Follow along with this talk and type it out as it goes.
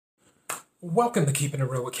Welcome to Keeping It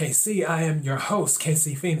Real with KC. I am your host,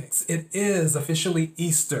 KC Phoenix. It is officially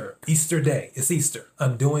Easter Day. It's Easter.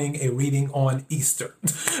 I'm doing a reading on Easter.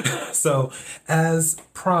 So, as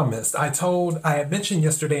promised, I had mentioned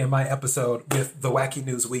yesterday in my episode with the Wacky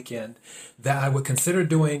News Weekend that I would consider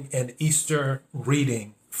doing an Easter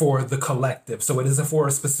reading for the collective. So it isn't for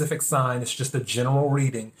a specific sign. It's just a general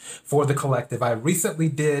reading for the collective. I recently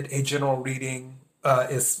did a general reading.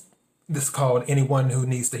 This is called Anyone Who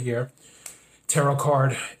Needs to Hear. Tarot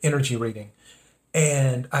card energy reading.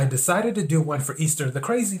 And I decided to do one for Easter. The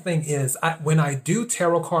crazy thing is when I do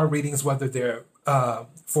tarot card readings, whether they're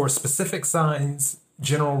for specific signs,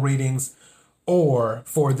 general readings, or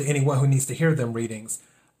for the anyone who needs to hear them readings,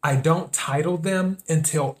 I don't title them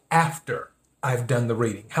until after I've done the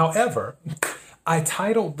reading. However, I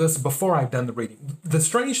titled this before I've done the reading. The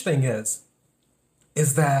strange thing is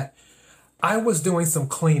that I was doing some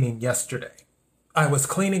cleaning yesterday. I was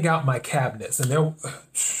cleaning out my cabinets, and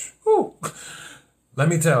let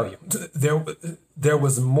me tell you, there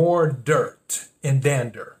was more dirt and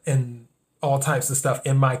dander and all types of stuff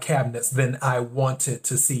in my cabinets than I wanted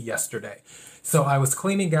to see yesterday. So I was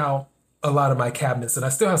cleaning out a lot of my cabinets, and I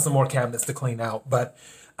still have some more cabinets to clean out, but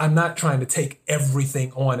I'm not trying to take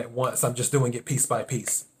everything on at once. I'm just doing it piece by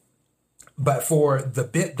piece. But for the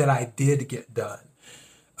bit that I did get done,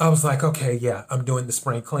 I was like, okay, yeah, I'm doing the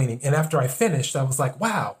spring cleaning. And after I finished, I was like,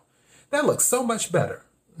 wow, that looks so much better.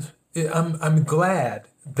 I'm glad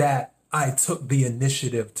that I took the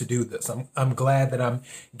initiative to do this. I'm glad that I'm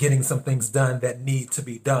getting some things done that need to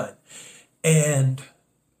be done. And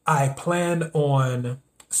I plan on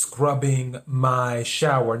scrubbing my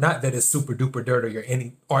shower. Not that it's super duper dirty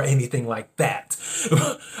or anything like that,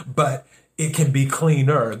 but it can be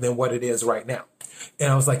cleaner than what it is right now.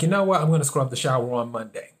 And I was like, you know what? I'm going to scrub the shower on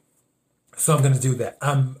Monday. So I'm going to do that.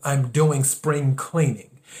 I'm doing spring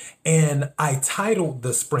cleaning. And I titled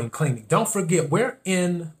the spring cleaning. Don't forget, we're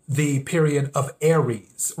in the period of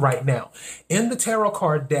Aries right now. In the tarot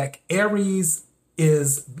card deck, Aries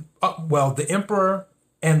is, the Emperor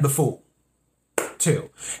and the Fool, too.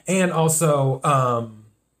 And also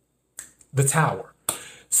the Tower.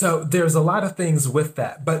 So there's a lot of things with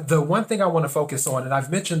that. But the one thing I want to focus on, and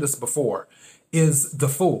I've mentioned this before, is the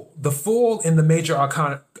Fool. The Fool in the major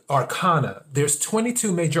arcana, there's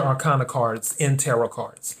 22 major arcana cards in tarot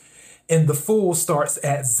cards. And the Fool starts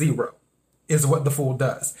at 0, is what the Fool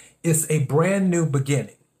does. It's a brand new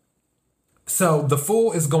beginning. So the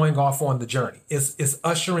Fool is going off on the journey. It's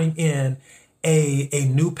ushering in a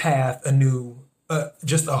new path,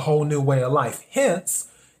 just a whole new way of life. Hence,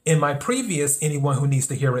 in my previous Anyone Who Needs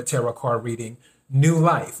to Hear It tarot card reading, New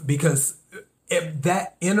Life, because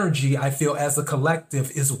that energy, I feel, as a collective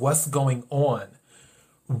is what's going on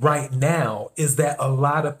right now, is that a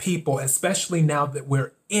lot of people, especially now that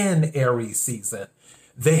we're in Aries season,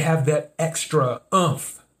 they have that extra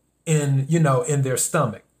oomph in their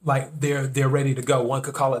stomach. Like they're ready to go. One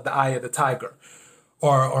could call it the eye of the tiger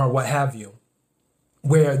or what have you,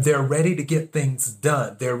 where they're ready to get things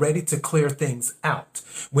done. They're ready to clear things out.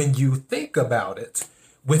 When you think about it,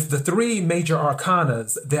 with the 3 major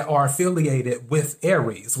arcanas that are affiliated with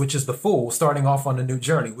Aries, which is the Fool starting off on a new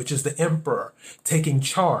journey, which is the Emperor taking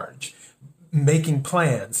charge, making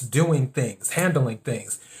plans, doing things, handling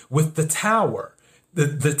things. With the Tower,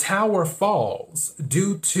 the Tower falls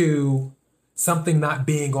due to something not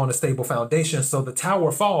being on a stable foundation. So the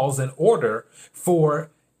Tower falls in order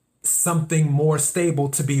for something more stable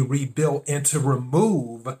to be rebuilt and to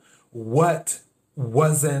remove what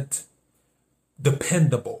wasn't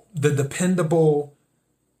dependable. The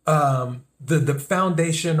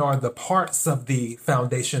foundation, or the parts of the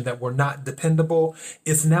foundation that were not dependable,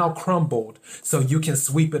 is now crumbled. So you can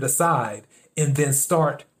sweep it aside and then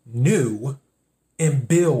start new and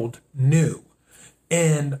build new.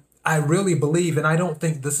 And I really believe, and I don't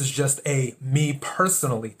think this is just a me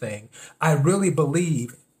personally thing, I really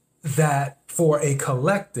believe that for a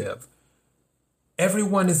collective,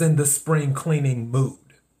 everyone is in the spring cleaning mood,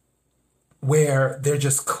 where they're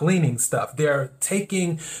just cleaning stuff. They're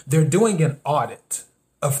doing an audit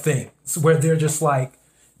of things, where they're just like,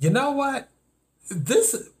 you know what?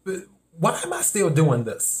 Why am I still doing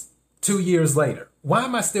this 2 years later? Why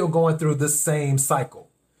am I still going through this same cycle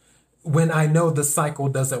when I know the cycle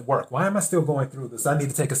doesn't work? Why am I still going through this? I need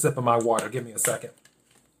to take a sip of my water. Give me a second.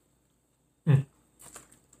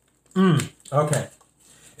 Okay.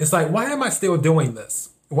 It's like, why am I still doing this?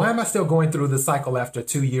 Why am I still going through this cycle after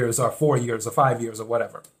 2 years or 4 years or 5 years or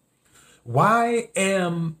whatever? Why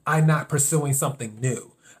am I not pursuing something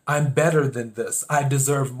new? I'm better than this. I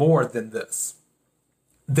deserve more than this.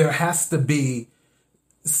 There has to be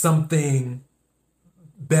something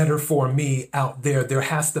better for me out there. There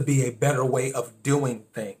has to be a better way of doing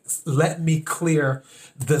things. Let me clear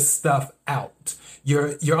the stuff out.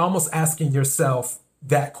 You're almost asking yourself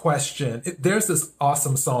that question. There's this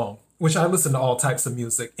awesome song, which I listen to all types of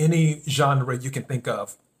music, any genre you can think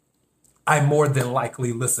of. I more than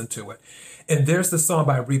likely listen to it. And there's this song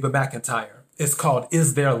by Reba McEntire. It's called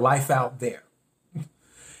Is There Life Out There?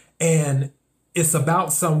 And it's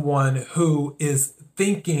about someone who is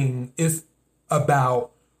thinking is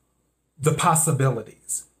about the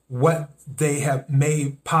possibilities, what they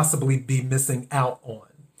may possibly be missing out on.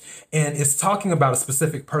 And it's talking about a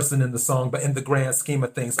specific person in the song, but in the grand scheme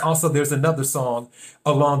of things. Also, there's another song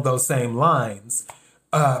along those same lines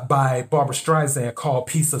by Barbra Streisand called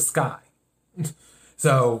Piece of Sky.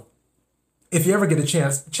 So if you ever get a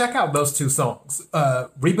chance, check out those two songs.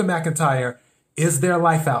 Reba McEntire, Is There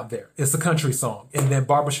Life Out There? It's a country song. And then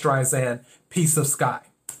Barbra Streisand, Piece of Sky.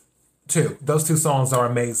 Those two songs are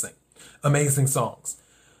amazing. Amazing songs.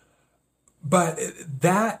 But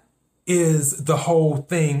that is the whole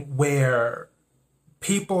thing where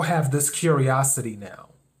people have this curiosity now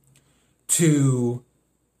to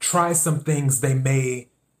try some things they may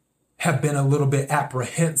have been a little bit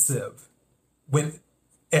apprehensive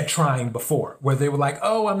at trying before, where they were like,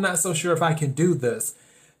 oh, I'm not so sure if I can do this.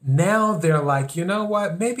 Now they're like, you know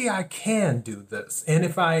what, maybe I can do this. And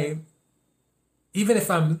even if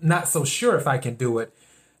I'm not so sure if I can do it,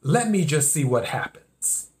 let me just see what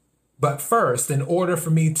happens. But first, in order for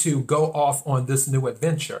me to go off on this new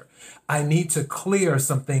adventure, I need to clear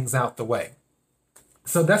some things out the way.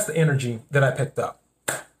 So that's the energy that I picked up,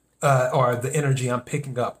 or the energy I'm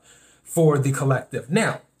picking up for the collective.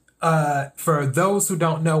 Now, for those who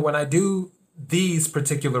don't know, when I do these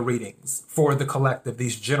particular readings for the collective,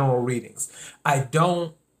 these general readings, I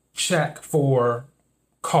don't check for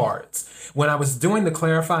cards. When I was doing the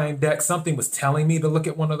clarifying deck, something was telling me to look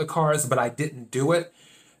at one of the cards, but I didn't do it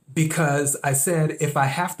because I said, if I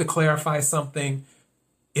have to clarify something,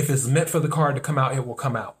 if it's meant for the card to come out, it will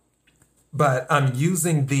come out. But I'm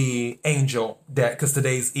using the angel deck because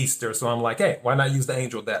today's Easter. So I'm like, hey, why not use the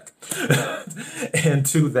angel deck? And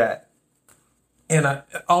to that. And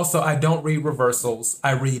I don't read reversals.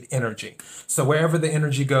 I read energy. So wherever the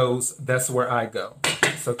energy goes, that's where I go.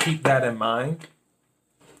 So keep that in mind.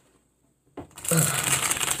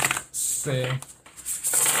 Let's see.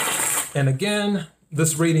 And again,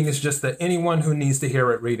 this reading is just that anyone who needs to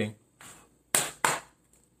hear it reading.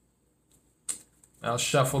 I'll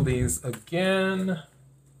shuffle these again.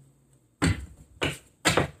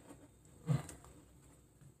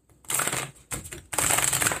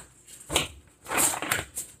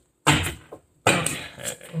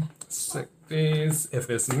 Okay, stick these if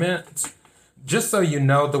it's meant. Just so you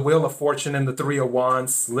know, the Wheel of Fortune and the Three of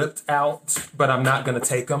Wands slipped out, but I'm not going to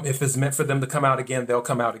take them. If it's meant for them to come out again, they'll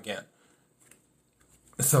come out again.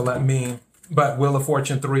 So but Wheel of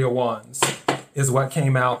Fortune, Three of Wands is what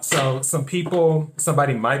came out. So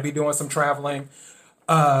somebody might be doing some traveling.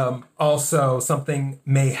 Also, something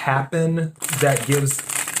may happen that gives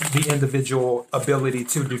the individual ability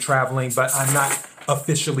to do traveling, but I'm not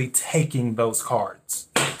officially taking those cards.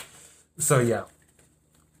 So yeah.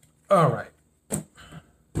 All right.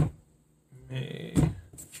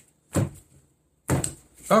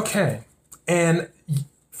 Okay. And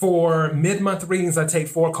for mid-month readings, I take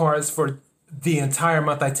 4 cards. For the entire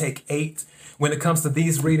month, I take 8. When it comes to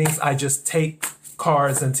these readings, I just take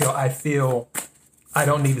cards until I feel I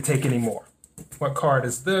don't need to take any more. What card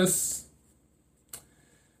is this?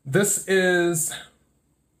 This is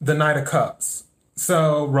the Knight of Cups.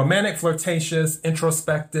 So romantic, flirtatious,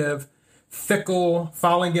 introspective, fickle,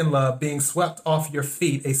 falling in love, being swept off your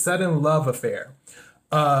feet, a sudden love affair,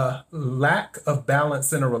 lack of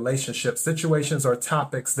balance in a relationship, situations or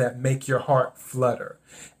topics that make your heart flutter,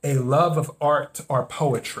 a love of art or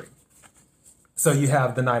poetry. So you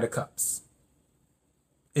have the Knight of Cups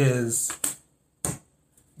is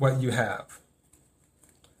what you have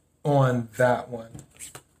on that one.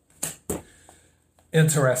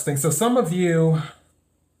 Interesting. So some of you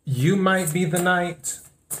might be the Knight,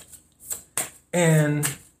 and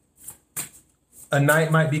a knight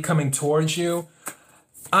might be coming towards you.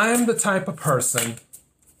 I'm the type of person,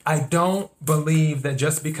 I don't believe that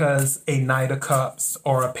just because a Knight of Cups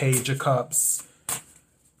or a Page of Cups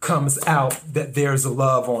comes out that there's a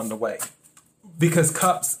love on the way. Because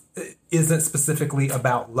cups isn't specifically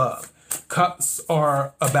about love. Cups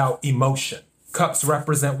are about emotion. Cups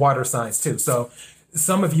represent water signs too. So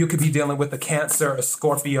some of you could be dealing with a Cancer, a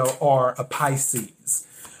Scorpio, or a Pisces.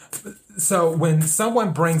 So when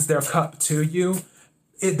someone brings their cup to you,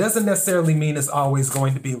 it doesn't necessarily mean it's always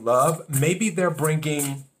going to be love. Maybe they're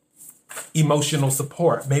bringing emotional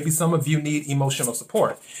support. Maybe some of you need emotional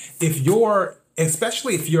support.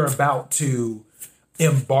 Especially if you're about to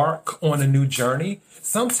embark on a new journey,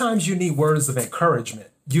 sometimes you need words of encouragement.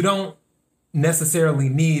 You don't necessarily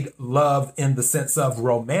need love in the sense of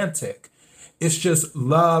romantic. It's just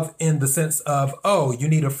love in the sense of, oh, you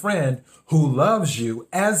need a friend who loves you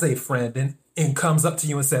as a friend and comes up to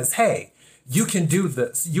you and says, hey, you can do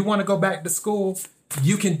this. You want to go back to school?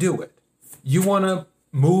 You can do it. You want to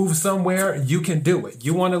move somewhere? You can do it.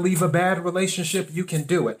 You want to leave a bad relationship? You can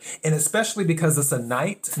do it. And especially because it's a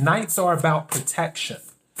night, nights are about protection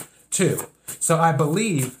too. So I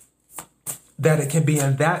believe that it can be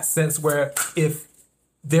in that sense where if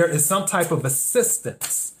there is some type of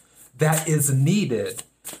assistance that is needed,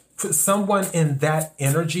 someone in that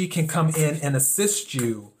energy can come in and assist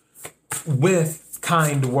you with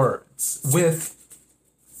kind words, with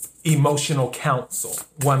emotional counsel,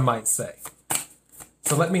 one might say.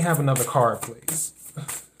 So let me have another card, please.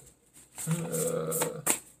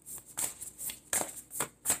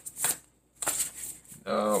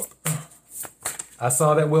 No. I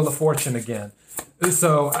saw that Wheel of Fortune again.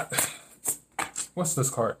 So, what's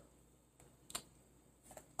this card?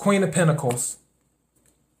 Queen of Pentacles.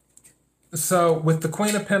 So, with the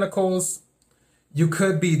Queen of Pentacles, you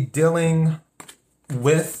could be dealing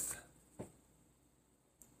with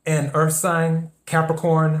an earth sign,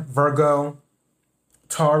 Capricorn, Virgo,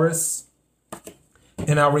 Taurus.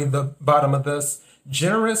 And I'll read the bottom of this.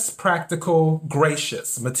 Generous, practical,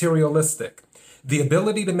 gracious, materialistic. The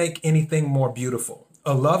ability to make anything more beautiful.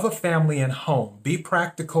 A love of family and home. Be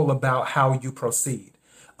practical about how you proceed.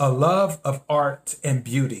 A love of art and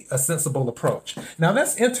beauty. A sensible approach. Now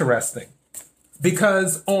that's interesting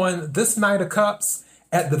because on this Knight of Cups,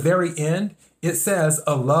 at the very end, it says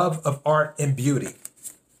a love of art and beauty.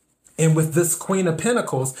 And with this Queen of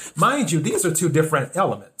Pentacles, mind you, these are two different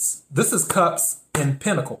elements. This is cups and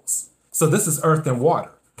pentacles. So this is earth and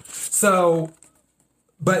water. So,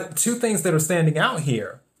 but two things that are standing out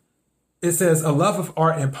here. It says a love of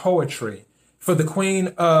art and poetry. For the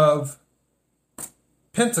Queen of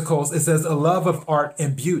Pentacles, it says a love of art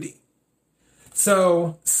and beauty.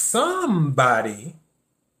 So somebody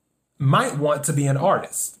might want to be an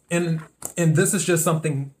artist. And this is just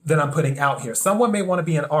something that I'm putting out here. Someone may want to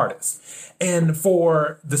be an artist. And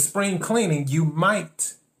for the spring cleaning, you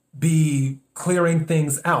might be clearing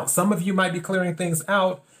things out. Some of you might be clearing things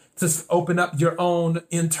out to open up your own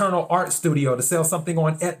internal art studio, to sell something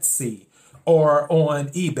on Etsy or on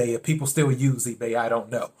eBay, if people still use eBay, I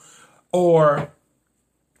don't know. Or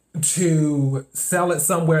to sell it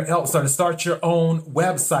somewhere else, or to start your own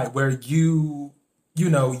website where you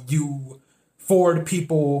forward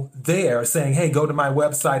people there saying, hey, go to my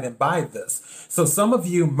website and buy this. So some of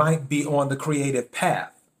you might be on the creative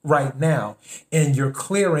path right now and you're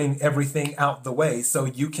clearing everything out the way so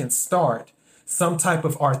you can start some type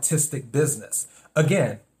of artistic business.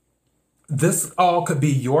 Again, this all could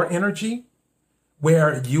be your energy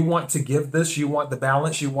where you want to give this, you want the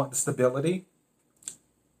balance, you want the stability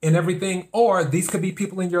and everything, or these could be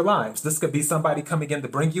people in your lives. This could be somebody coming in to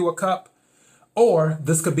bring you a cup, or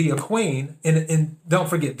this could be a queen. And don't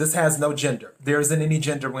forget, this has no gender. There isn't any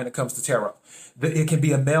gender when it comes to tarot. It can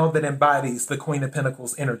be a male that embodies the Queen of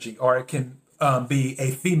Pentacles energy, or it can be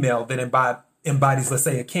a female that embodies, let's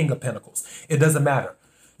say, a King of Pentacles. It doesn't matter.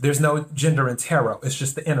 There's no gender in tarot. It's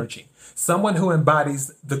just the energy. Someone who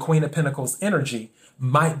embodies the Queen of Pentacles energy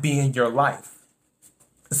might be in your life.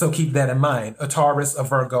 So keep that in mind, a Taurus, a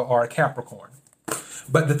Virgo, or a Capricorn.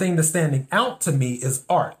 But the thing that's standing out to me is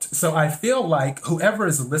art. So I feel like whoever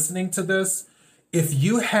is listening to this, if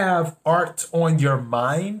you have art on your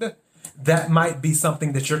mind, that might be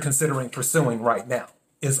something that you're considering pursuing right now,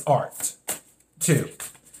 is art too.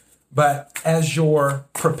 But as you're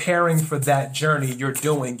preparing for that journey, you're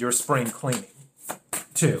doing your spring cleaning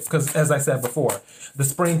too. Because as I said before, the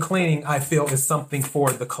spring cleaning, I feel, is something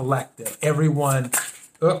for the collective. Everyone,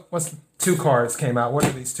 two cards came out. What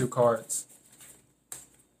are these two cards?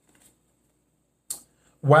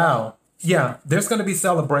 Wow. Yeah, there's going to be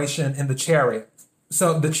celebration in the Chariot.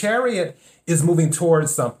 So the Chariot is moving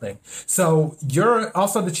towards something. So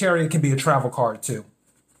the Chariot can be a travel card too,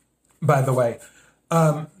 by the way.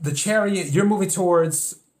 The Chariot, you're moving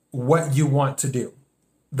towards what you want to do.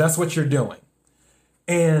 That's what you're doing.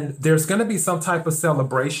 And there's going to be some type of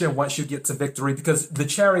celebration once you get to victory, because the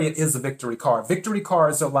Chariot is a victory card. Victory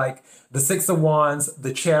cards are like the Six of Wands,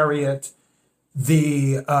 the Chariot,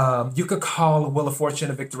 you could call Wheel of Fortune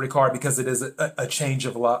a victory card because it is a change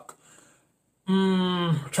of luck.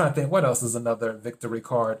 I'm trying to think, what else is another victory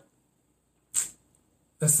card?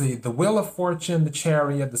 Let's see, the Wheel of Fortune, the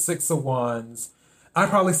Chariot, the Six of Wands. I'd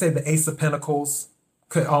probably say the Ace of Pentacles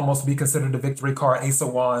could almost be considered a victory card. Ace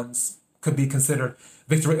of Wands could be considered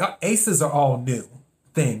victory. Aces are all new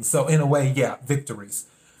things. So in a way, yeah, victories.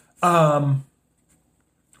 But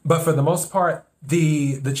for the most part,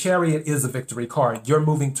 the Chariot is a victory card. You're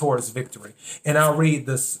moving towards victory. And I'll read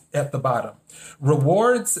this at the bottom.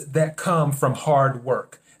 Rewards that come from hard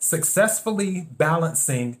work, successfully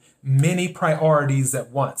balancing many priorities at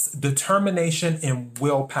once, determination and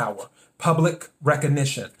willpower, public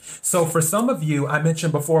recognition. So for some of you, I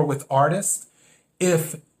mentioned before with artists,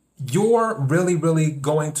 if you're really, really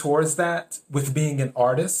going towards that with being an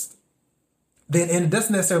artist, then and it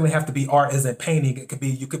doesn't necessarily have to be art as in painting. It could be,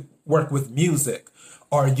 you could work with music,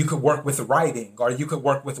 or you could work with writing, or you could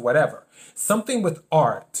work with whatever. Something with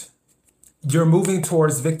art, you're moving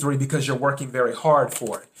towards victory because you're working very hard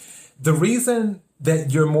for it. The reason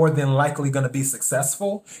that you're more than likely going to be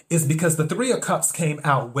successful is because the Three of Cups came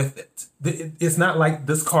out with it. It's not like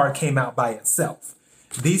this card came out by itself.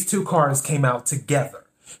 These two cards came out together.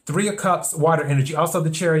 Three of Cups, water energy. Also, the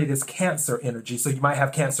Chariot is Cancer energy. So you might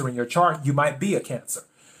have Cancer in your chart. You might be a Cancer.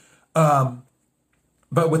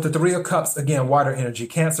 But with the Three of Cups, again, water energy,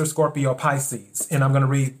 Cancer, Scorpio, Pisces. And I'm going to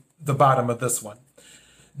read the bottom of this one.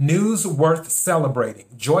 News worth celebrating.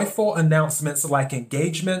 Joyful announcements like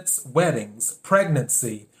engagements, weddings,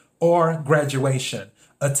 pregnancy, or graduation.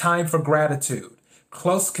 A time for gratitude.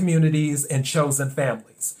 Close communities and chosen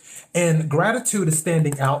families. And gratitude is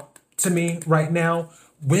standing out to me right now.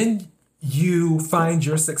 When you find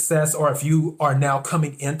your success, or if you are now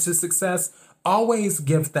coming into success, always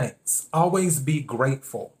give thanks. Always be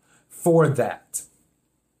grateful for that.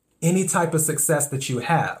 Any type of success that you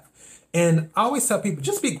have. And I always tell people,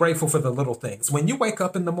 just be grateful for the little things. When you wake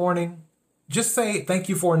up in the morning, just say thank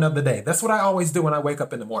you for another day. That's what I always do when I wake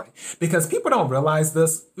up in the morning. Because people don't realize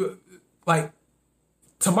this. Like,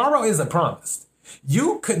 tomorrow isn't promised.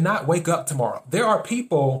 You could not wake up tomorrow. There are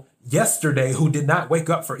people yesterday who did not wake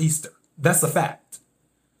up for Easter. That's a fact.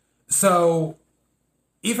 So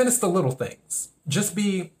even it's the little things, just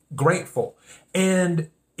be grateful. And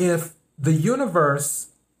if the universe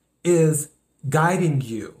is guiding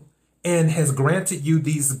you and has granted you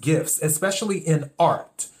these gifts, especially in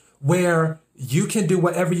art, where you can do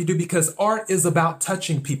whatever you do, because art is about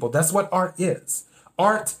touching people. That's what art is.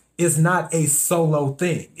 Art is not a solo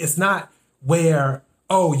thing. It's not where,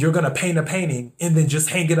 oh, you're going to paint a painting and then just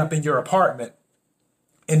hang it up in your apartment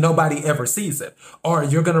and nobody ever sees it. Or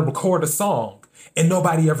you're going to record a song and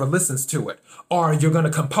nobody ever listens to it. Or you're going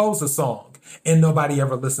to compose a song and nobody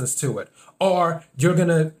ever listens to it. Or you're going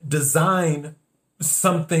to design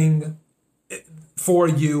something for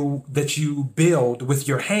you that you build with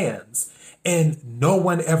your hands and no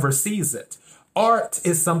one ever sees it. Art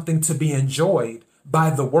is something to be enjoyed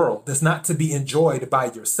by the world. It's not to be enjoyed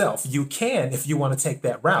by yourself. You can, if you want to take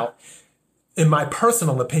that route. In my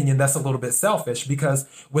personal opinion, that's a little bit selfish, because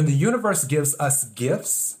when the universe gives us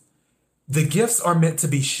gifts, the gifts are meant to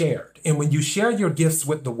be shared. And when you share your gifts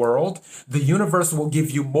with the world, the universe will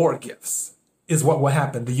give you more gifts, is what will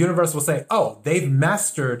happen. The universe will say, oh, they've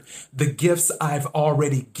mastered the gifts I've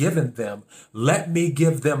already given them. Let me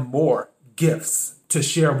give them more gifts to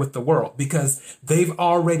share with the world, because they've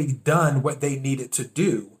already done what they needed to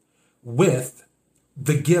do with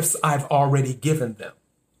the gifts I've already given them.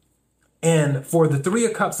 And for the Three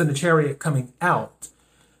of Cups and the Chariot coming out,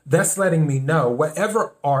 that's letting me know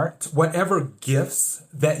whatever art, whatever gifts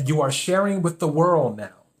that you are sharing with the world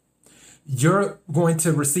now, you're going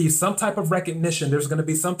to receive some type of recognition. There's going to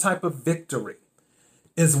be some type of victory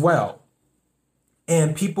as well.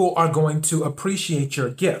 And people are going to appreciate your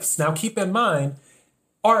gifts. Now, keep in mind,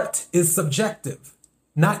 art is subjective.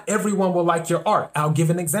 Not everyone will like your art. I'll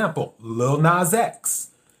give an example. Lil Nas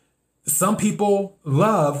X. Some people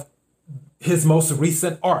love his most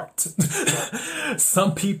recent art.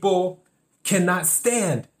 Some people cannot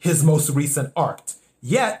stand his most recent art.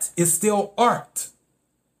 Yet, it's still art.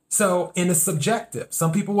 So, and it's subjective.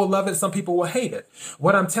 Some people will love it, some people will hate it.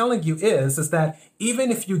 What I'm telling you is that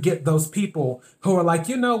even if you get those people who are like,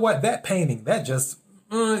 you know what, that painting, that just,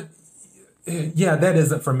 yeah, that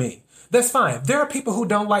isn't for me. That's fine. There are people who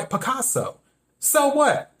don't like Picasso. So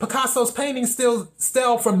what? Picasso's paintings still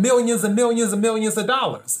sell for millions and millions and millions of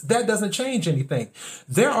dollars. That doesn't change anything.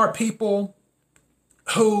 There are people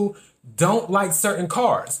who don't like certain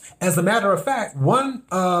cars. As a matter of fact, one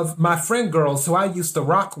of my friend girls who I used to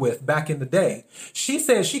rock with back in the day, she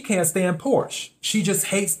said she can't stand Porsche. She just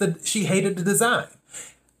she hated the design.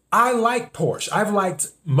 I like Porsche. I've liked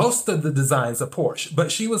most of the designs of Porsche,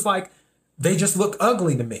 but she was like, they just look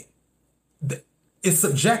ugly to me. It's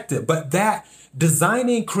subjective, but that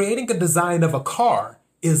creating a design of a car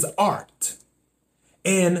is art.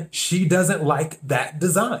 And she doesn't like that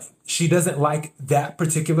design. She doesn't like that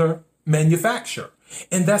particular manufacturer.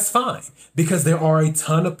 And that's fine because there are a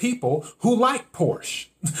ton of people who like Porsche.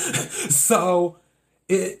 So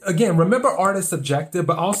again, remember art is subjective,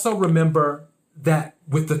 but also remember that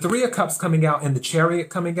with the Three of Cups coming out and the Chariot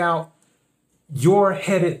coming out, you're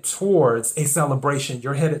headed towards a celebration.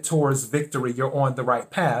 You're headed towards victory. You're on the right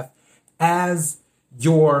path as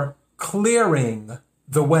you're clearing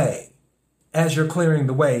the way. As you're clearing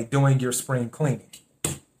the way, doing your spring cleaning.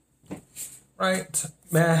 Right?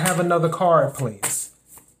 May I have another card, please?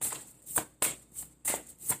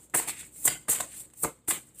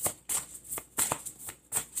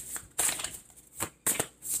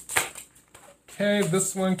 Okay,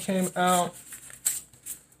 this one came out.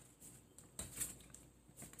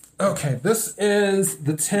 Okay, this is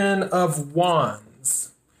the Ten of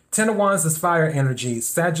Wands. Ten of Wands is fire energy.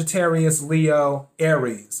 Sagittarius, Leo,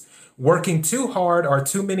 Aries. Working too hard or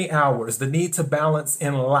too many hours. The need to balance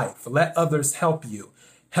in life. Let others help you.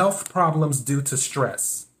 Health problems due to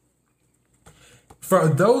stress. For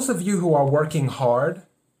those of you who are working hard,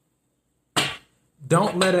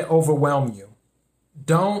 don't let it overwhelm you.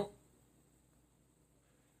 Don't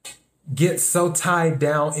get so tied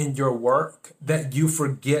down in your work that you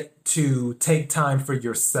forget to take time for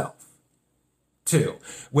yourself too,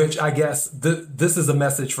 which I guess this is a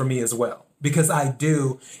message for me as well, because I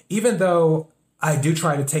do, even though I do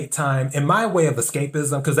try to take time in my way of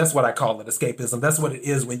escapism, because that's what I call it, escapism. That's what it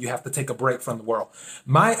is when you have to take a break from the world.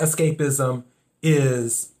 My escapism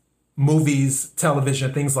is movies,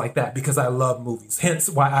 television, things like that, because I love movies. Hence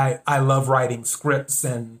why I love writing scripts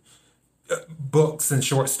and books and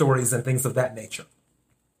short stories and things of that nature.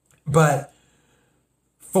 But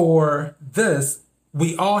for this,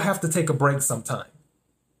 we all have to take a break sometime.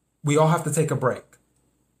 We all have to take a break.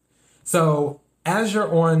 So as you're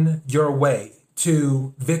on your way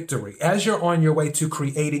to victory, as you're on your way to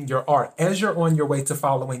creating your art, as you're on your way to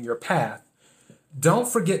following your path, don't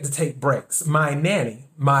forget to take breaks. My nanny,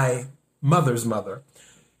 my mother's mother,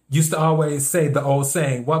 used to always say the old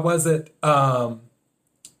saying, what was it?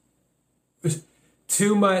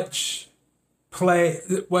 Too much play,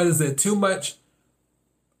 what is it? Too much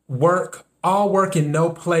work, all work and no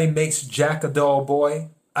play makes Jack a dull boy,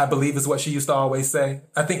 I believe is what she used to always say.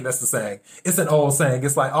 I think that's the saying. It's an old saying.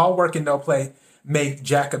 It's like all work and no play make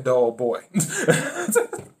Jack a dull boy.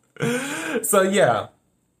 So yeah,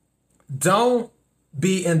 don't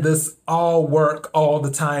be in this all work all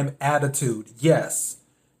the time attitude. Yes,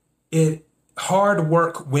 hard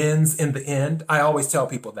work wins in the end. I always tell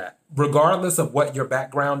people that. Regardless of what your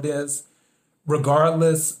background is,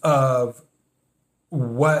 regardless of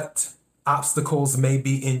what obstacles may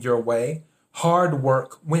be in your way, hard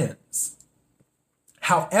work wins.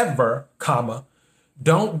 However,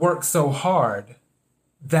 don't work so hard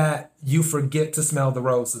that you forget to smell the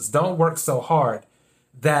roses. Don't work so hard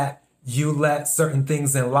that you let certain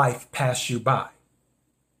things in life pass you by,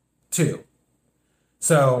 too.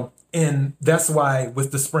 So, and that's why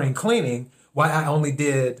with the spring cleaning, why I only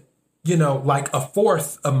did, like a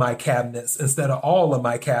fourth of my cabinets instead of all of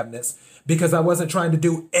my cabinets, because I wasn't trying to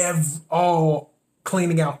do all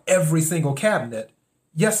cleaning out every single cabinet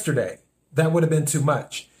yesterday. That would have been too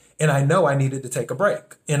much. And I know I needed to take a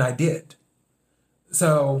break, and I did.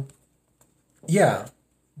 So, yeah,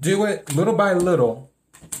 do it little by little.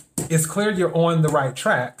 It's clear you're on the right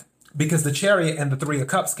track because the Chariot and the Three of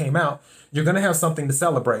Cups came out. You're going to have something to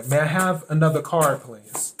celebrate. May I have another card,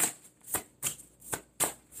 please?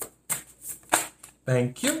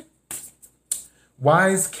 Thank you.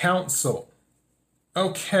 Wise counsel.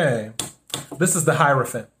 Okay. This is the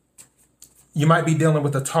Hierophant. You might be dealing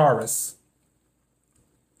with a Taurus,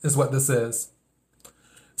 is what this is.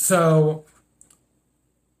 So,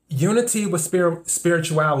 unity with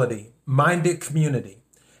spirituality, minded community.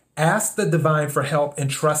 Ask the divine for help and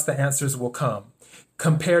trust the answers will come.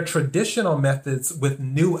 Compare traditional methods with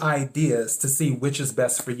new ideas to see which is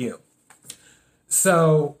best for you.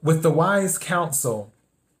 So with the wise counsel,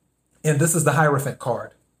 and this is the Hierophant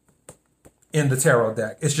card in the tarot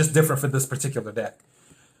deck. It's just different for this particular deck.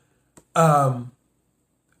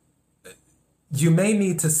 You may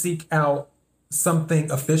need to seek out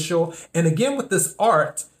something official. And again, with this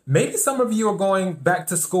art, maybe some of you are going back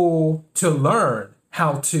to school to learn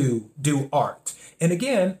how to do art. And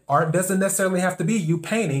again, art doesn't necessarily have to be you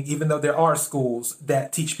painting, even though there are schools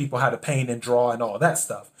that teach people how to paint and draw and all that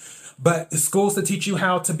stuff. But schools that teach you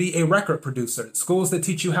how to be a record producer, schools that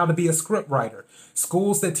teach you how to be a script writer,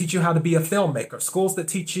 schools that teach you how to be a filmmaker, schools that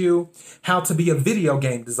teach you how to be a video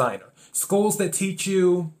game designer, schools that teach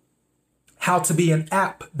you how to be an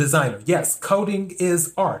app designer. Yes, coding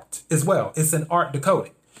is art as well. It's an art to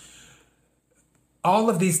coding. All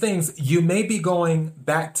of these things, you may be going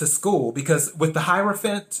back to school because with the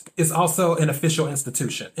Hierophant, it's also an official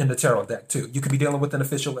institution in the tarot deck too. You could be dealing with an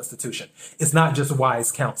official institution. It's not just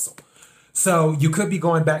wise counsel. So you could be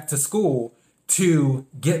going back to school to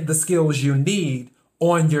get the skills you need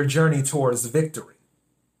on your journey towards victory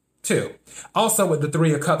too. Also with the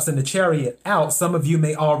Three of Cups and the Chariot out, some of you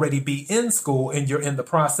may already be in school and you're in the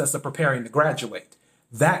process of preparing to graduate.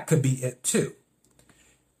 That could be it too.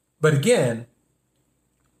 But again,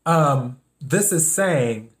 this is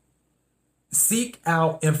saying, seek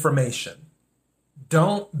out information.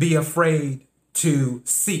 Don't be afraid to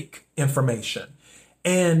seek information.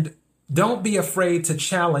 And don't be afraid to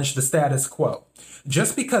challenge the status quo.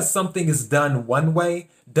 Just because something is done one way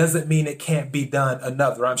doesn't mean it can't be done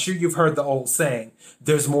another. I'm sure you've heard the old saying,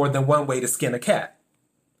 there's more than one way to skin a cat.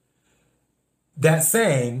 That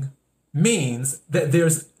saying means that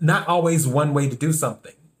there's not always one way to do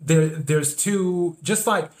something. There's two, just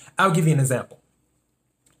like, I'll give you an example.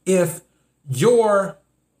 If you're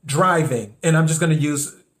driving, and I'm just going to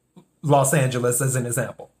use Los Angeles as an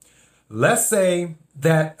example. Let's say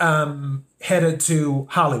that I'm headed to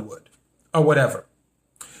Hollywood or whatever.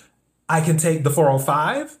 I can take the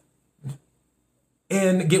 405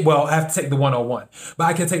 and I have to take the 101, but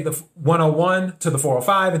I can take the 101 to the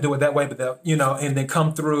 405 and do it that way, and then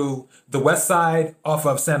come through the west side off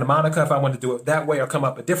of Santa Monica if I want to do it that way, or come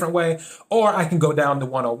up a different way, or I can go down the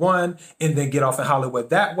 101 and then get off in Hollywood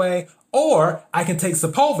that way, or I can take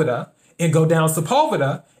Sepulveda and go down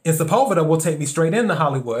Sepulveda, and Sepulveda will take me straight into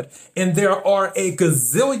Hollywood, and there are a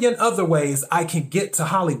gazillion other ways I can get to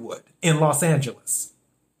Hollywood in Los Angeles.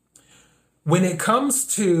 When it comes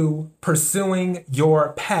to pursuing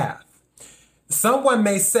your path, someone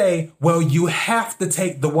may say, well, you have to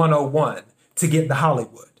take the 101 to get to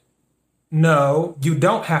Hollywood. No, you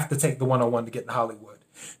don't have to take the 101 to get to Hollywood.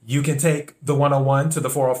 You can take the 101 to the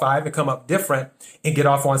 405 and come up different and get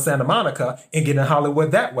off on Santa Monica and get in Hollywood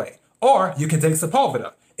that way. Or you can take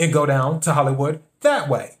Sepulveda and go down to Hollywood that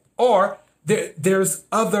way. Or there's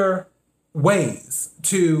other ways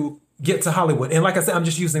to get to Hollywood. And like I said, I'm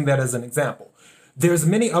just using that as an example. There's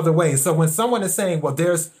many other ways. So when someone is saying, well,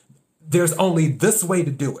 there's only this way to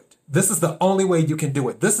do it. This is the only way you can do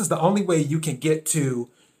it. This is the only way you can get to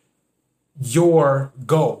your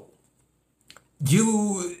goal.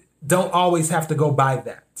 You don't always have to go by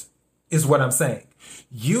that, is what I'm saying.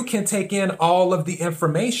 You can take in all of the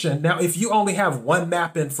information. Now, if you only have one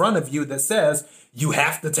map in front of you that says you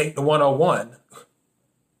have to take the 101,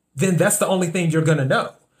 then that's the only thing you're going to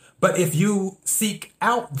know. But if you seek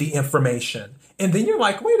out the information and then you're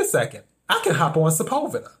like, wait a second, I can hop on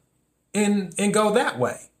Sepulveda and go that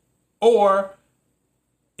way. Or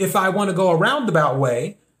if I want to go a roundabout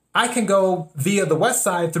way, I can go via the west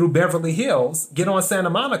side through Beverly Hills, get on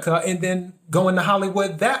Santa Monica, and then go into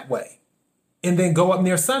Hollywood that way. And then go up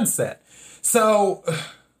near Sunset. So,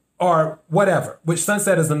 or whatever, which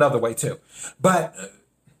Sunset is another way too. But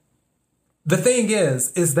the thing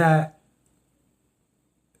is that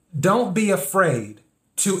don't be afraid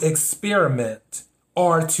to experiment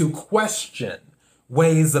or to question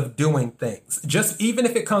ways of doing things. Just even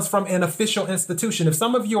if it comes from an official institution. If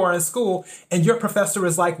some of you are in school and your professor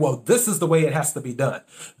is like, well, this is the way it has to be done.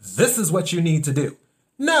 This is what you need to do.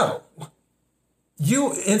 No.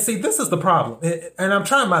 See, this is the problem. And I'm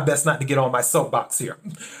trying my best not to get on my soapbox here.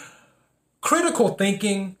 Critical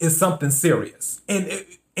thinking is something serious. And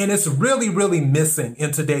it's really, really missing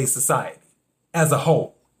in today's society as a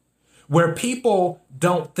whole, where people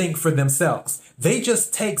don't think for themselves. They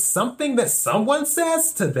just take something that someone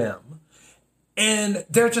says to them and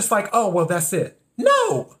they're just like, oh, well, that's it.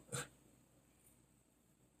 No.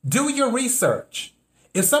 Do your research.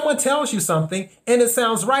 If someone tells you something and it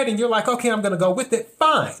sounds right and you're like, okay, I'm going to go with it,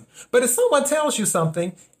 fine. But if someone tells you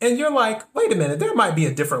something and you're like, wait a minute, there might be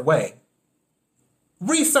a different way,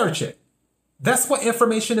 research it. That's what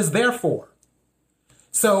information is there for.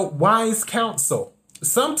 So wise counsel.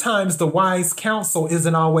 Sometimes the wise counsel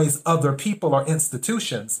isn't always other people or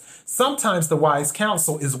institutions. Sometimes the wise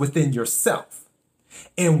counsel is within yourself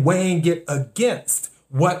and weighing it against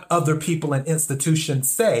what other people and institutions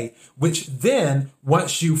say, which then,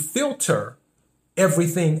 once you filter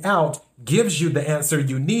everything out, gives you the answer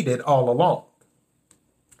you needed all along.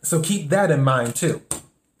 So keep that in mind too.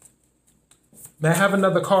 May I have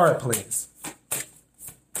another card, please?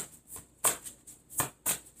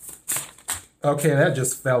 Okay, that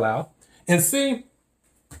just fell out. And see,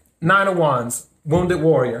 Nine of Wands, Wounded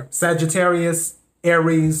Warrior, Sagittarius,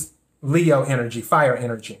 Aries, Leo energy, fire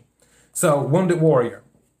energy. So, Wounded Warrior.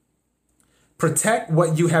 Protect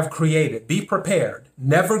what you have created. Be prepared.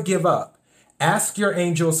 Never give up. Ask your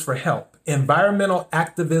angels for help. Environmental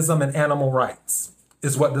activism and animal rights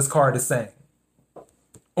is what this card is saying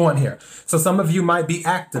on here. So some of you might be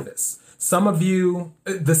activists. Some of you,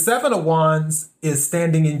 the Seven of Wands is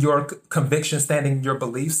standing in your conviction, standing in your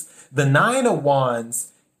beliefs. The Nine of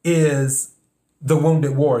Wands is the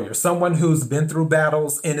wounded warrior, someone who's been through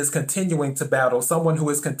battles and is continuing to battle, someone who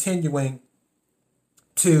is continuing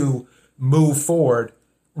to move forward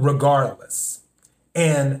regardless.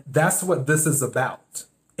 And that's what this is about.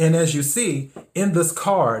 And as you see in this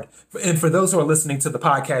card, and for those who are listening to the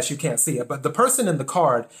podcast, you can't see it, but the person in the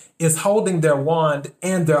card is holding their wand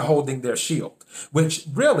and they're holding their shield, which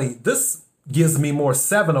really, this gives me more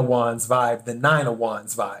Seven of Wands vibe than Nine of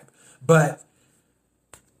Wands vibe. But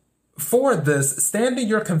for this, stand in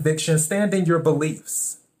your conviction, stand in your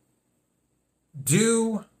beliefs.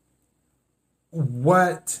 Do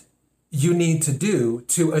what you need to do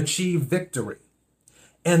to achieve victory.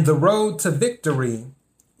 And the road to victory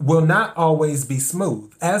will not always be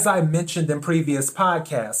smooth. As I mentioned in previous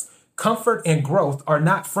podcasts, comfort and growth are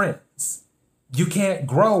not friends. You can't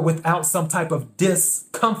grow without some type of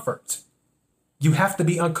discomfort. You have to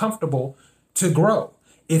be uncomfortable to grow.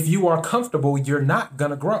 If you are comfortable, you're not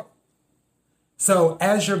going to grow. So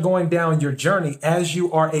as you're going down your journey, as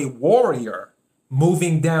you are a warrior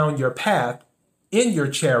moving down your path in your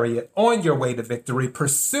chariot on your way to victory,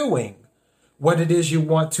 pursuing what it is you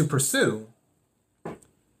want to pursue,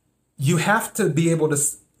 you have to be able to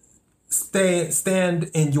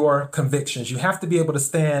stand in your convictions. You have to be able to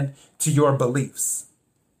stand to your beliefs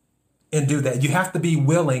and do that. You have to be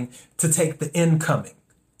willing to take the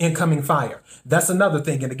incoming fire. That's another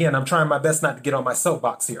thing. And again, I'm trying my best not to get on my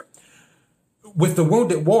soapbox here. With the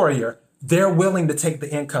wounded warrior, they're willing to take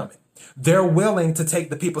the incoming. They're willing to take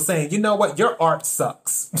the people saying, you know what, your art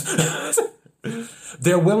sucks.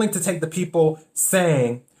 They're willing to take the people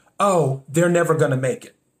saying, oh, they're never going to make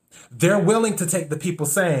it. They're willing to take the people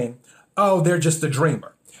saying, oh, they're just a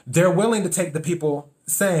dreamer. They're willing to take the people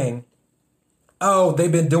saying, oh,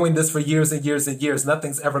 they've been doing this for years and years and years.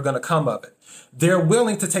 Nothing's ever going to come of it. They're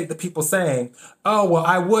willing to take the people saying, oh, well,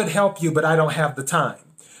 I would help you, but I don't have the time.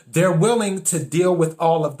 They're willing to deal with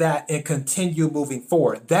all of that and continue moving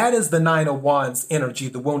forward. That is the Nine of Wands energy,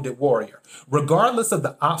 the wounded warrior. Regardless of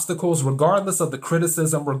the obstacles, regardless of the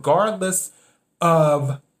criticism, regardless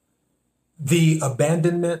of the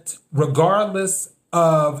abandonment, regardless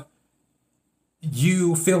of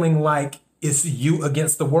you feeling like it's you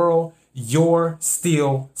against the world, you're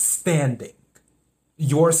still standing.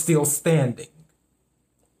 You're still standing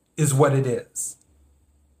is what it is.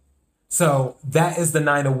 So that is the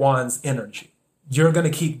Nine of Wands energy. You're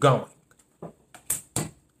going to keep going. All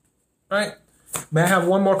right. May I have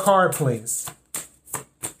one more card, please?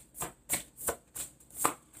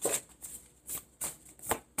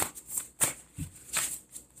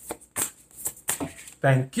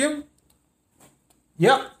 Thank you.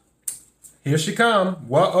 Yep. Here she come.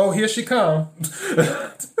 Whoa, here she come.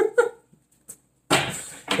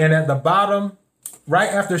 And at the bottom, right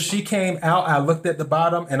after she came out, I looked at the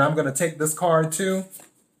bottom, and I'm going to take this card too.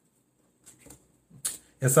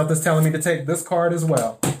 And something's telling me to take this card as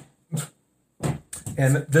well.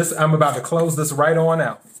 And this, I'm about to close this right on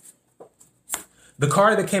out. The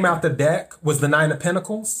card that came out the deck was the Nine of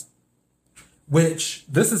Pentacles, which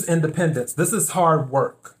this is independence. This is hard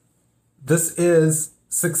work. This is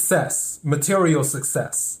success, material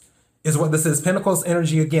success is what this is. Pentacles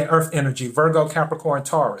energy, again, earth energy, Virgo, Capricorn,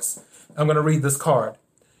 Taurus. I'm going to read this card.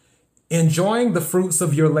 Enjoying the fruits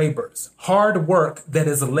of your labors, hard work that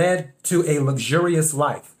has led to a luxurious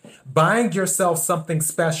life, buying yourself something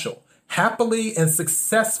special, happily and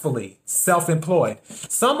successfully self-employed.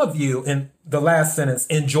 Some of you, in the last sentence,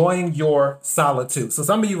 enjoying your solitude. So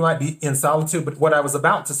some of you might be in solitude, but what I was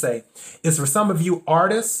about to say is for some of you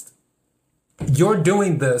artists, you're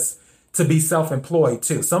doing this to be self-employed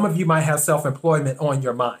too. Some of you might have self-employment on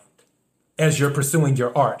your mind as you're pursuing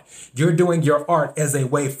your art. You're doing your art as a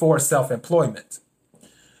way for self-employment.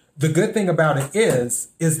 The good thing about it is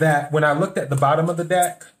that when I looked at the bottom of the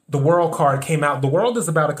deck, the World card came out. The World is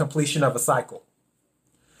about a completion of a cycle.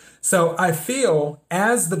 So I feel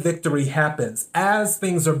as the victory happens, as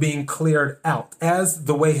things are being cleared out, as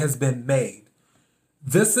the way has been made,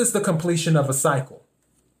 this is the completion of a cycle.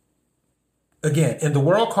 Again, and the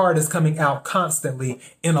World card is coming out constantly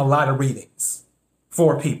in a lot of readings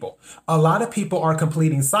for people. A lot of people are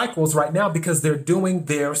completing cycles right now because they're doing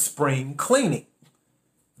their spring cleaning.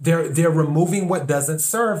 They're removing what doesn't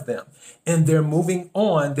serve them, and they're moving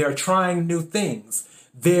on. They're trying new things.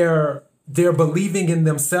 They're believing in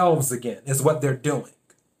themselves again is what they're doing.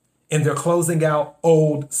 and they're closing out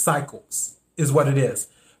old cycles, is what it is.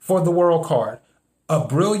 For the World card, a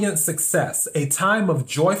brilliant success, a time of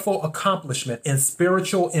joyful accomplishment and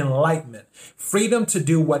spiritual enlightenment, freedom to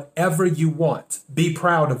do whatever you want, be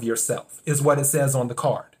proud of yourself, is what it says on the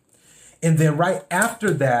card. And then right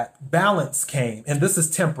after that, balance came, and this is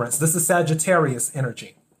temperance. This is Sagittarius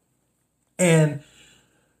energy. And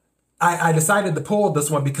I decided to pull this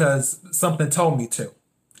one because something told me to.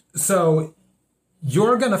 So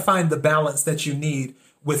you're going to find the balance that you need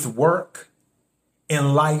with work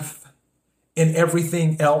and life and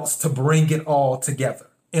everything else to bring it all together.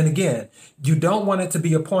 And again, you don't want it to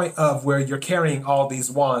be a point of where you're carrying all these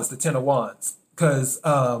wands, the 10 of wands, because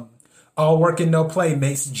all work and no play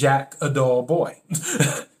makes Jack a dull boy.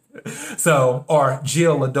 So, or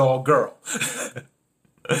Jill a dull girl.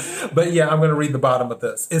 But yeah, I'm going to read the bottom of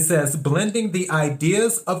this. It says, blending the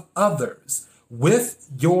ideas of others with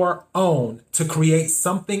your own to create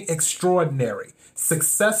something extraordinary,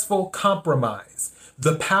 successful compromise,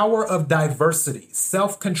 the power of diversity,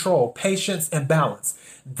 self-control, patience, and balance.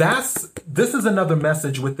 This is another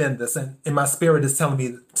message within this. And my spirit is telling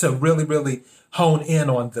me to really, really hone in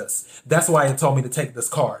on this. That's why it told me to take this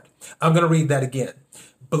card. I'm going to read that again.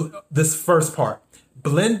 This first part,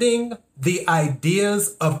 blending the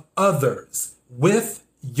ideas of others with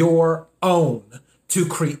your own to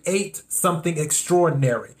create something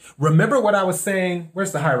extraordinary. Remember what I was saying?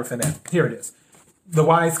 Where's the Hierophant at? Here it is. The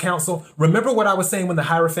Wise Counsel. Remember what I was saying when the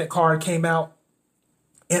Hierophant card came out?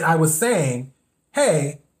 And I was saying,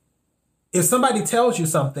 hey, if somebody tells you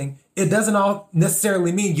something, it doesn't all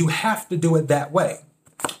necessarily mean you have to do it that way.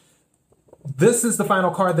 This is the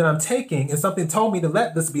final card that I'm taking, and something told me to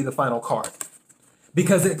let this be the final card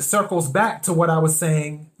because it circles back to what I was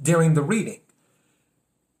saying during the reading.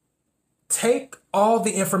 Take all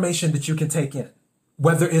the information that you can take in,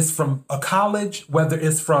 whether it's from a college, whether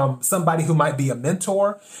it's from somebody who might be a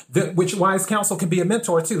mentor, which Wise Counsel can be a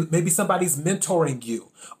mentor too. Maybe somebody's mentoring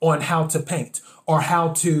you on how to paint or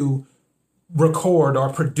how to record or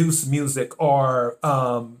produce music or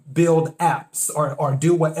build apps or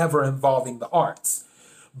do whatever involving the arts.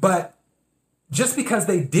 But just because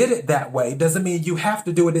they did it that way doesn't mean you have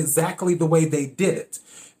to do it exactly the way they did it.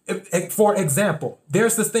 For example,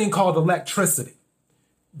 there's this thing called electricity,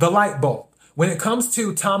 the light bulb. When it comes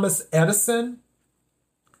to Thomas Edison,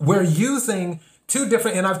 we're using two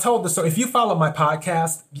different, and I've told this, so if you follow my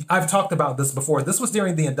podcast, I've talked about this before. This was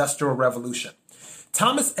during the Industrial Revolution.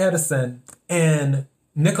 Thomas Edison and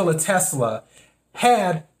Nikola Tesla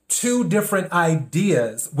had two different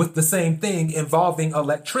ideas with the same thing involving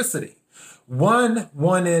electricity. One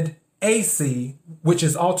wanted AC, which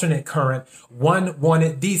is alternate current. One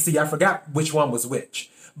wanted DC. I forgot which one was which.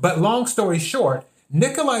 But long story short,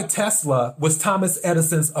 Nikola Tesla was Thomas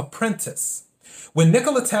Edison's apprentice. When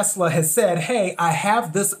Nikola Tesla had said, hey, I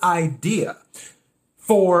have this idea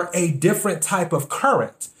for a different type of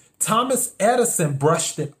current, Thomas Edison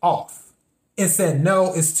brushed it off and said,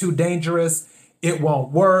 no, it's too dangerous. It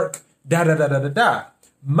won't work. Da, da, da, da, da, da.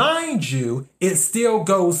 Mind you, it still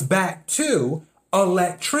goes back to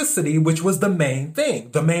electricity, which was the main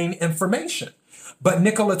thing, the main information. But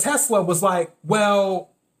Nikola Tesla was like, well,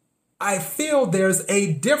 I feel there's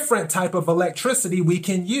a different type of electricity we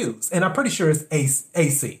can use. And I'm pretty sure it's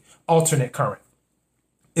AC, alternate current,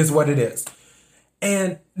 is what it is.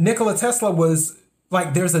 And Nikola Tesla was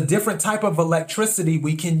like, there's a different type of electricity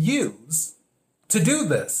we can use to do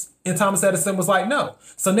this. And Thomas Edison was like, no.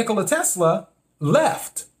 So Nikola Tesla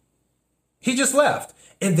left. He just left.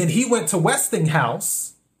 And then he went to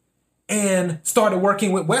Westinghouse and started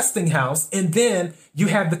working with Westinghouse. And then you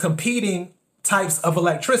had the competing types of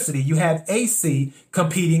electricity. You had AC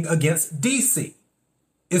competing against DC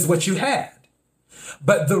is what you had.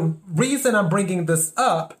 But the reason I'm bringing this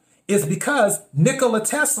up is because Nikola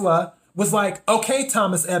Tesla was like, okay,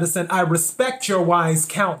 Thomas Edison, I respect your wise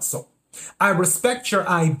counsel. I respect your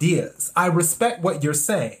ideas. I respect what you're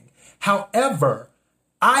saying. However,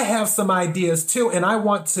 I have some ideas too, and I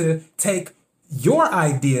want to take your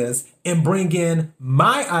ideas and bring in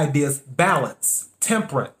my ideas, balance,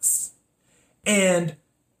 temperance, and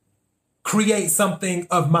create something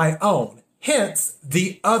of my own. Hence,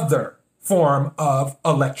 the other form of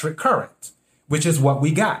electric current, which is what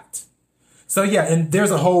we got. So yeah, and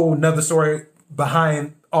there's a whole nother story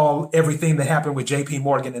behind everything that happened with JP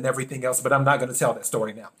Morgan and everything else, but I'm not going to tell that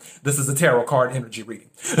story now. This is a tarot card energy reading.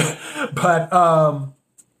 But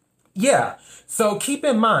yeah, so keep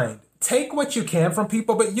in mind, take what you can from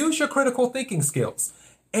people, but use your critical thinking skills.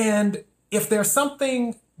 And if there's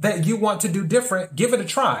something that you want to do different, give it a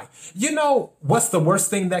try. You know, what's the worst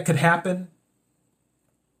thing that could happen?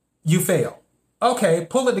 You fail. Okay,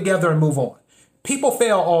 pull it together and move on. People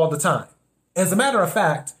fail all the time. As a matter of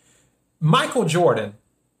fact, Michael Jordan,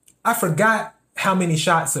 I forgot how many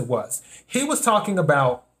shots it was. He was talking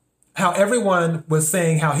about how everyone was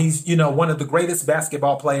saying how he's, one of the greatest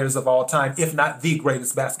basketball players of all time, if not the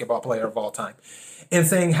greatest basketball player of all time. And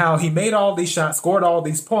saying how he made all these shots, scored all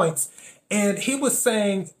these points. And he was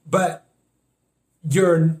saying, but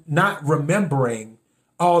you're not remembering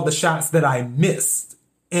all the shots that I missed.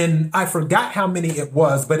 And I forgot how many it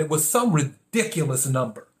was, but it was some ridiculous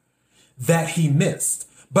number that he missed.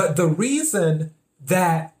 But the reason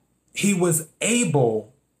that he was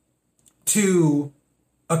able to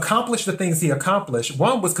accomplish the things he accomplished,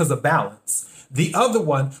 one was because of balance. The other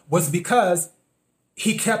one was because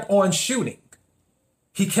he kept on shooting.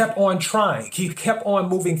 He kept on trying. He kept on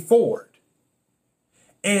moving forward.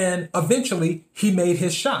 And eventually he made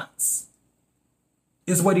his shots.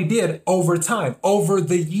 Is what he did over time, over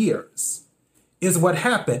the years, is what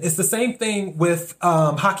happened. It's the same thing with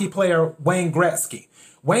hockey player Wayne Gretzky.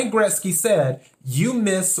 Wayne Gretzky said, you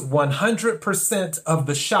miss 100% of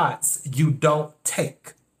the shots you don't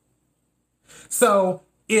take. So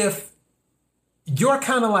if you're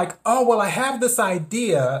kind of like, oh, well, I have this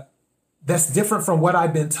idea that's different from what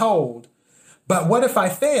I've been told, but what if I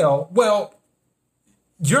fail? Well,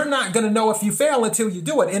 you're not going to know if you fail until you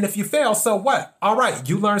do it. And if you fail, so what? All right,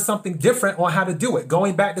 you learn something different on how to do it.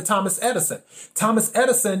 Going back to Thomas Edison. Thomas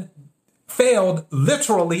Edison failed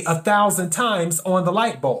literally 1,000 times on the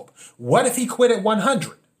light bulb. What if he quit at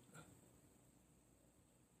 100?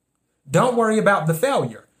 Don't worry about the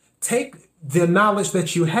failure. Take the knowledge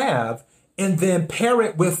that you have and then pair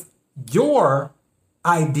it with your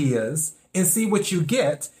ideas and see what you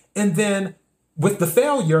get. And then with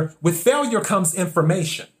failure comes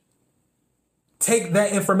information. Take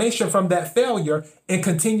that information from that failure and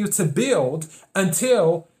continue to build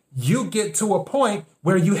until you get to a point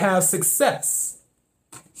where you have success.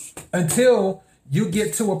 Until you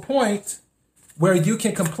get to a point where you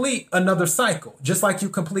can complete another cycle, just like you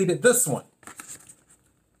completed this one.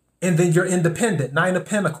 And then you're independent, 9 of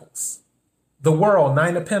Pentacles. The world,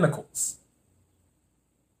 9 of Pentacles.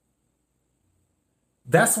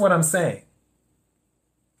 That's what I'm saying.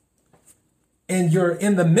 And you're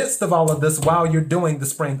in the midst of all of this while you're doing the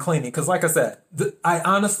spring cleaning. Because like I said, I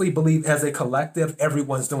honestly believe as a collective,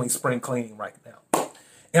 everyone's doing spring cleaning right now.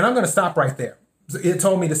 And I'm going to stop right there. It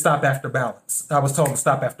told me to stop after balance. I was told to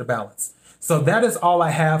stop after balance. So that is all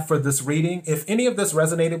I have for this reading. If any of this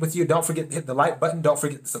resonated with you, don't forget to hit the like button. Don't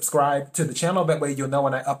forget to subscribe to the channel. That way you'll know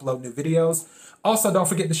when I upload new videos. Also, don't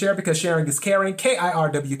forget to share because sharing is caring.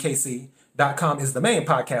 KIRWKC.com is the main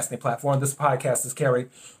podcasting platform. This podcast is carried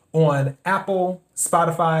on Apple,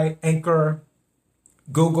 Spotify, Anchor,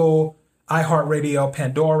 Google, iHeartRadio,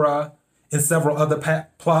 Pandora, and several other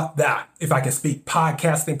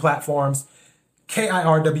podcasting platforms.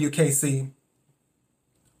 KIRWKC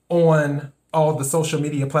on all the social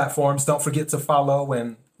media platforms. Don't forget to follow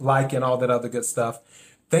and like and all that other good stuff.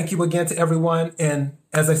 Thank you again to everyone. And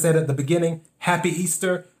as I said at the beginning, happy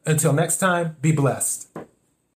Easter. Until next time, be blessed.